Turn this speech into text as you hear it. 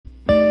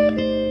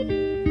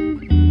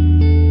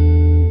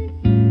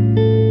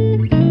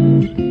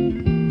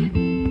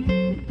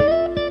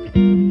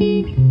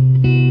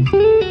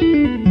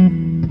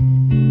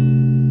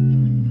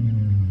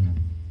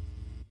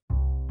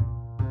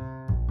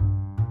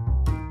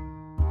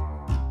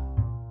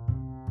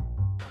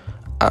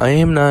I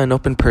am not an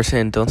open person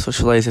and don't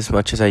socialize as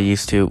much as I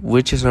used to,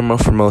 which is normal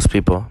for most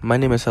people. My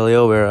name is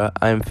Elio Vera.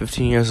 I am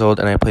 15 years old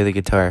and I play the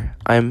guitar.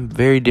 I am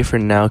very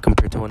different now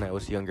compared to when I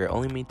was younger,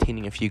 only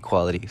maintaining a few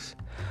qualities.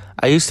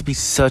 I used to be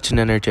such an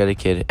energetic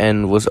kid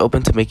and was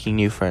open to making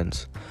new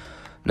friends.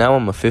 Now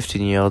I'm a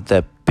 15-year-old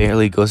that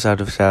barely goes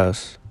out of his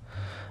house.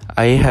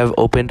 I have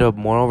opened up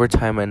more over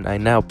time and I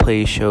now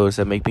play shows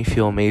that make me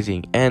feel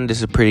amazing, and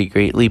it's a pretty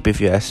great leap if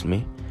you ask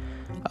me.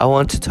 I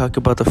want to talk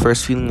about the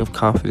first feeling of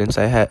confidence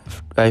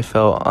I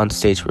felt on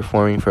stage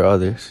performing for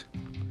others.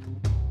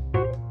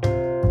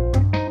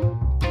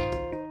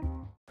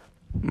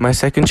 My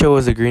second show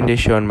was the Green Day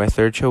show and my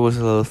third show was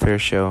the Lilith Fair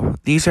show.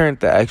 These aren't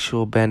the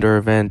actual band or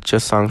event,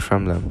 just songs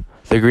from them.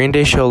 The Green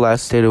Day show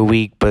lasted a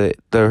week, but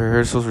the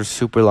rehearsals were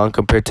super long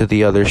compared to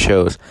the other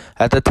shows.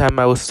 At the time,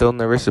 I was still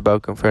nervous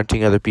about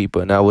confronting other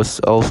people, and I was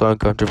also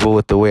uncomfortable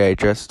with the way I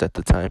dressed at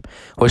the time,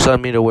 which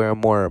led me to wear a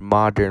more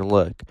modern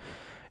look.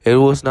 It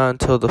was not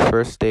until the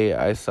first day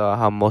I saw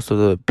how most of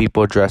the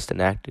people dressed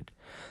and acted.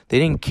 They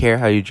didn't care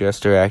how you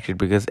dressed or acted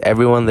because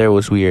everyone there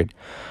was weird.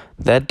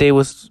 That day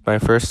was my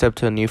first step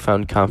to a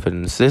newfound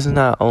confidence. This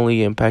not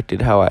only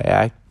impacted how I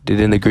acted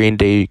in the Green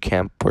Day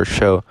camp or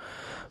show,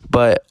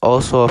 but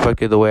also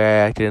affected the way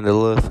I acted in the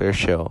Lilith Fair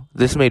show.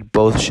 This made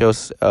both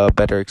shows a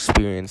better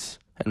experience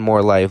and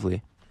more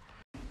lively.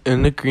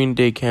 In the Green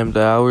Day camp,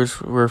 the hours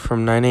were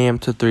from 9 a.m.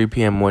 to 3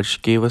 p.m.,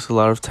 which gave us a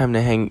lot of time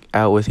to hang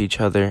out with each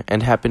other,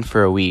 and happened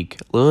for a week.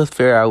 Lilith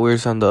Fair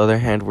hours, on the other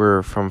hand,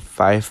 were from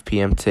 5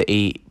 p.m. to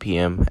 8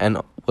 p.m., and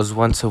was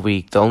once a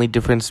week, the only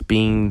difference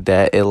being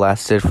that it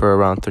lasted for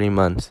around 3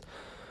 months.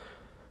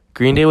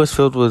 Green Day was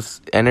filled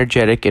with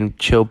energetic and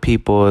chill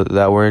people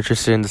that were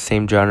interested in the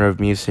same genre of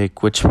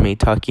music, which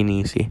made talking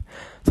easy.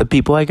 The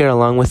people I got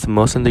along with the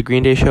most in the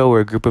Green Day show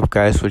were a group of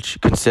guys which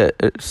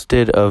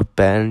consisted of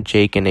Ben,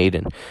 Jake, and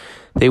Aiden.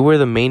 They were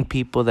the main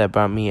people that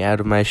brought me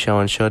out of my show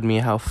and showed me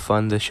how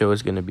fun the show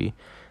was going to be.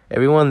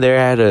 Everyone there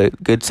had a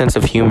good sense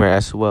of humor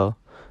as well.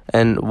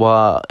 And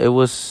while it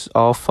was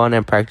all fun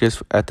and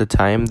practice at the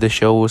time, the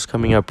show was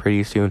coming up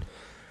pretty soon.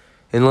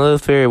 In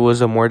Lilith Fair, it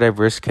was a more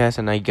diverse cast,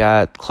 and I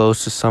got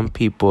close to some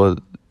people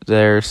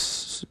there,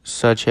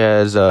 such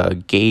as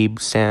Gabe,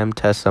 Sam,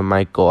 Tessa,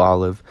 Michael,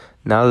 Olive.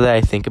 Now that I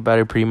think about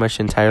it, pretty much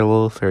the entire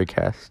Lilith Fair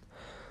cast.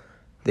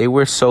 They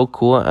were so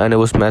cool, and it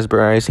was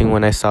mesmerizing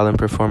when I saw them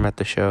perform at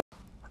the show.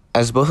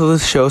 As both of the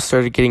shows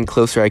started getting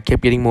closer, I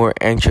kept getting more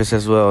anxious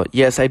as well.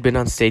 Yes, I'd been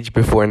on stage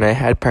before, and I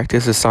had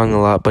practiced the song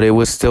a lot, but it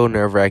was still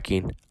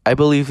nerve-wracking. I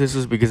believe this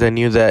was because I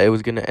knew that it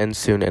was going to end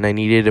soon, and I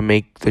needed to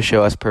make the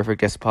show as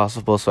perfect as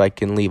possible so I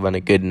can leave on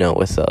a good note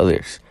with the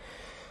others.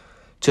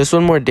 Just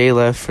one more day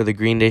left for the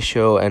Green Day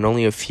show and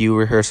only a few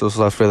rehearsals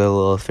left for the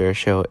Lilith Fair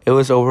show. It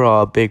was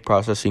overall a big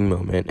processing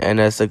moment, and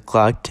as the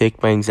clock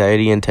ticked, my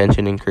anxiety and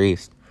tension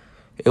increased.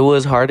 It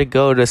was hard to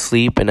go to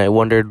sleep, and I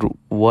wondered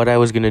what I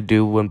was going to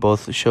do when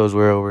both shows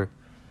were over.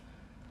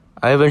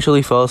 I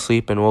eventually fell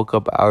asleep and woke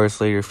up hours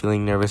later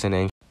feeling nervous and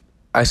anxious.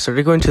 I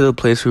started going to the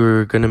place we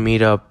were going to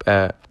meet up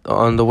at.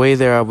 On the way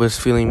there, I was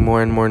feeling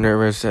more and more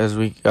nervous as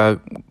we got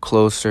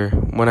closer.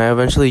 When I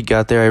eventually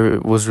got there, I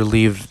was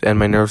relieved and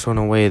my nerves went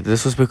away.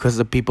 This was because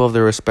the people of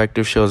their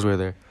respective shows were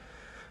there.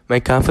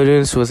 My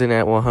confidence wasn't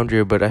at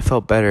 100, but I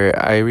felt better.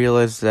 I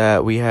realized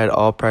that we had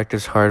all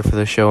practiced hard for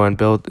the show and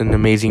built an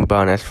amazing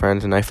bond as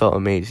friends, and I felt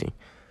amazing.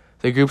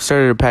 The group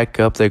started to pack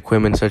up the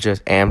equipment such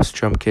as amps,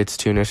 drum kits,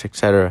 tuners,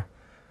 etc.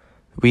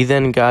 We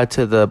then got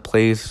to the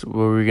place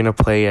where we were going to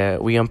play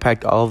at. We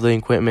unpacked all of the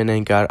equipment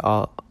and got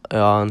all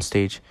on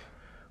stage.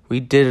 We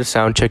did a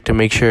sound check to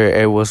make sure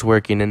it was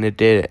working, and it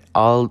did.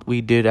 All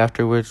we did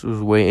afterwards was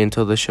wait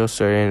until the show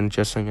started and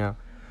just hung out.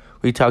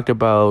 We talked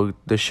about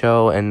the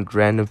show and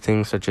random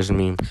things such as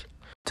memes.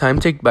 Time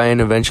ticked by and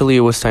eventually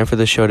it was time for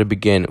the show to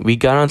begin. We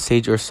got on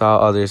stage or saw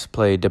others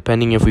play,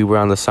 depending if we were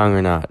on the song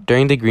or not.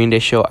 During the Green Day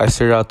show, I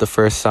started out the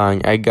first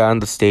song. I got on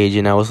the stage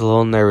and I was a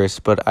little nervous,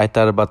 but I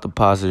thought about the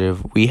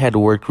positive. We had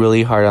worked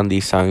really hard on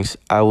these songs.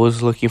 I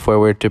was looking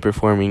forward to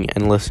performing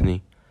and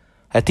listening.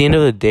 At the end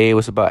of the day, it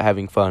was about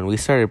having fun. We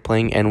started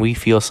playing and we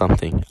feel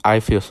something. I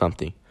feel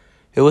something.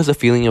 It was a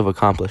feeling of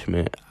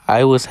accomplishment.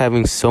 I was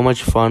having so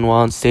much fun while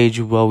on stage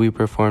while we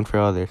performed for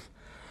others.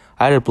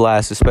 I had a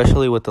blast,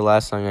 especially with the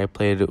last song I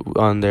played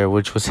on there,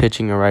 which was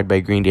Hitching a Ride by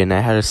Green Day, and I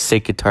had a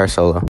sick guitar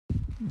solo.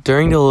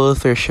 During the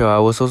Lilith Fair show, I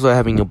was also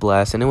having a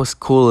blast, and it was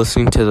cool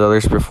listening to the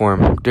others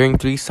perform. During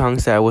 3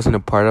 songs that I wasn't a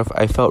part of,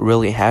 I felt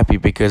really happy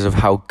because of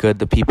how good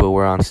the people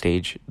were on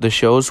stage. The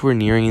shows were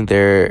nearing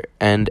their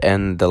end,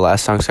 and the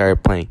last song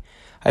started playing.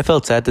 I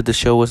felt sad that the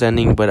show was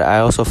ending, but I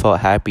also felt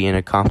happy and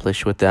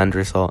accomplished with the end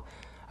result.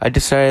 I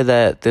decided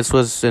that this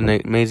was an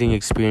amazing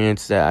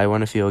experience that I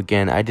want to feel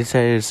again. I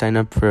decided to sign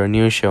up for a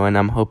new show, and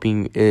I'm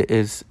hoping it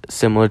is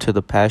similar to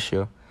the past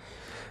show.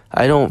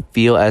 I don't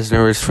feel as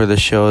nervous for the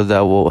show that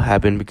will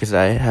happen because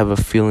I have a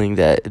feeling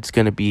that it's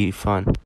going to be fun.